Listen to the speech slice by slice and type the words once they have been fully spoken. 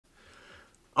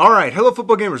All right, hello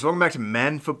football gamers. Welcome back to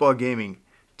Madden Football Gaming.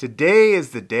 Today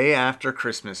is the day after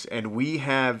Christmas, and we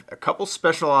have a couple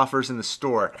special offers in the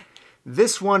store.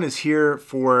 This one is here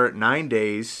for 9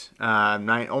 days,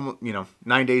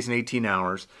 9 days and 18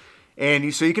 hours,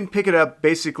 and so you can pick it up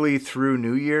basically through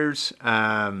New Year's.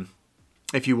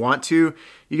 If you want to,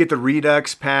 you get the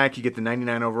Redux pack, you get the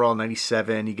 99 overall,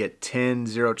 97, you get 10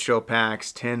 Zero Chill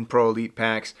packs, 10 Pro Elite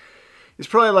packs. It's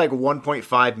probably like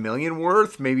 1.5 million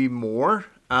worth, maybe more.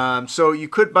 So you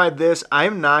could buy this.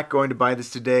 I'm not going to buy this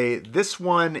today. This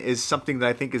one is something that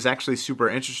I think is actually super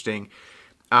interesting.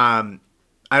 I'm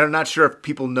not sure if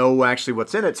people know actually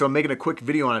what's in it, so I'm making a quick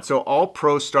video on it. So all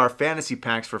Pro Star Fantasy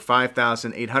packs for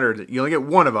 5,800. You only get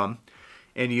one of them,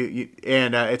 and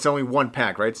it's only one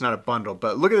pack, right? It's not a bundle.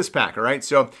 But look at this pack, all right?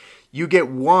 So you get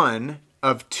one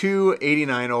of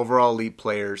 289 overall elite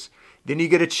players. Then you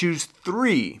get to choose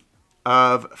 3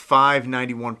 of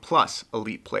 591 plus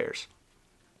elite players.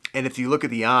 And if you look at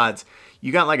the odds,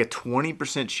 you got like a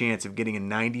 20% chance of getting a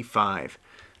 95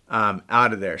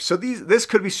 out of there. So this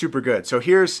could be super good. So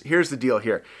here's the deal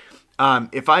here.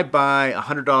 If I buy a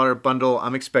 $100 bundle,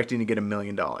 I'm expecting to get $1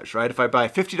 million, right? If I buy a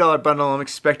 $50 bundle, I'm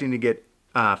expecting to get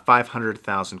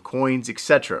 500,000 coins,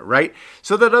 etc., right?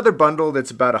 So that other bundle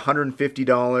that's about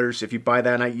 $150, if you buy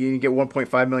that, you get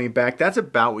 1.5 million back. That's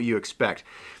about what you expect.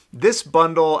 This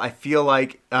bundle, I feel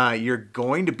like you're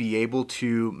going to be able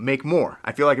to make more.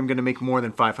 I feel like I'm going to make more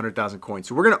than 500,000 coins.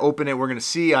 So we're going to open it. We're going to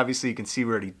see. Obviously, you can see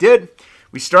we already did.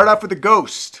 We start off with a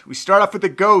Ghost. We start off with a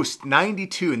Ghost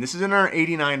 92, and this is in our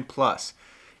 89 plus.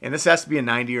 And this has to be a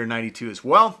 90 or 92 as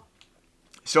well.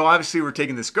 So obviously, we're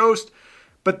taking this Ghost.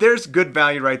 But there's good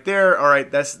value right there. All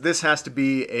right, this has to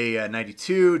be a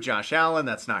 92. Josh Allen,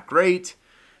 that's not great.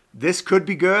 This could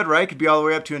be good, right? Could be all the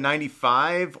way up to a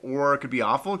 95, or it could be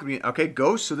awful. It could be, okay,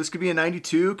 Ghost, so this could be a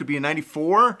 92, could be a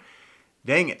 94.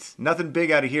 Dang it, nothing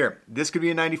big out of here. This could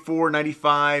be a 94,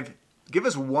 95. Give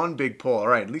us one big pull. All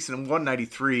right, at least in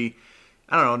 193.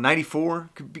 I don't know, 94?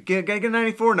 Can I get a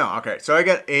 94? No, okay. So I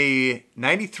got a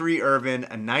 93 Irvin,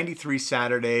 a 93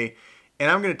 Saturday,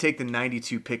 and I'm going to take the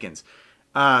 92 Pickens.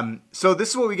 So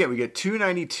this is what we get. We get 2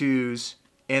 92s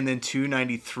and then 2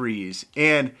 93s.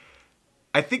 And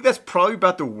I think that's probably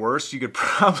about the worst you could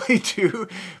probably do,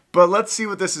 but let's see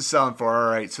what this is selling for. All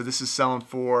right, so this is selling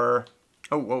for,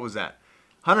 oh, what was that?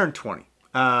 120.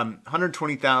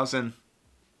 120,000.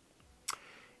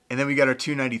 And then we got our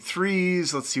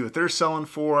 293s. Let's see what they're selling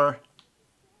for.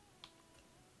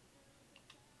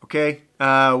 Okay,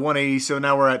 180. So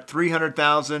now we're at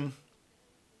 300,000.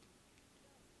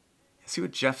 Let's see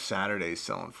what Jeff Saturday is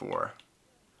selling for.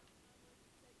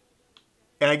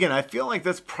 And again, I feel like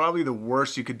that's probably the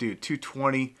worst you could do,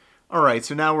 220. All right,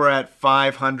 so now we're at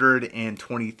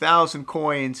 520,000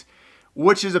 coins,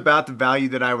 which is about the value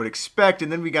that I would expect.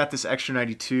 And then we got this extra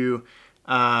 92,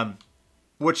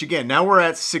 which again, now we're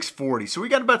at 640. So we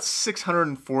got about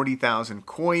 640,000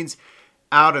 coins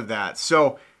out of that.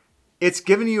 So it's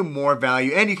giving you more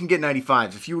value, and you can get 95s.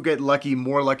 If you get lucky,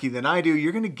 more lucky than I do,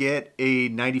 you're going to get a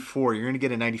 94. You're going to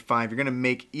get a 95. You're going to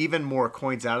make even more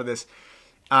coins out of this.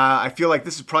 I feel like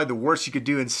this is probably the worst you could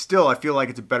do, and still I feel like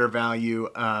it's a better value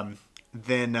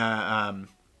than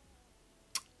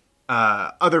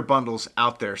other bundles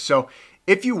out there. So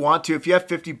if you want to, if you have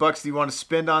 50 bucks that you want to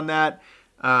spend on that,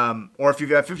 or if you've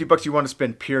got 50 bucks you want to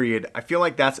spend, period, I feel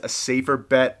like that's a safer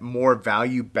bet, more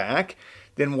value back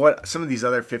than what some of these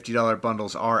other $50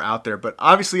 bundles are out there. But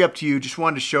obviously up to you. Just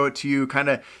wanted to show it to you, kind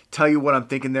of tell you what I'm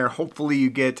thinking there. Hopefully you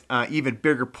get even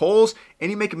bigger pulls and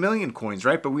you make 1 million coins,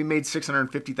 right? But we made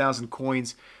 650,000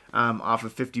 coins off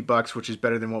of 50 bucks, which is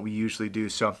better than what we usually do.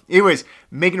 So anyways,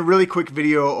 making a really quick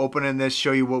video, opening this,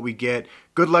 show you what we get.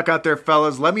 Good luck out there,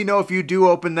 fellas. Let me know if you do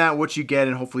open that, what you get,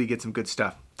 and hopefully you get some good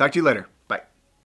stuff. Talk to you later.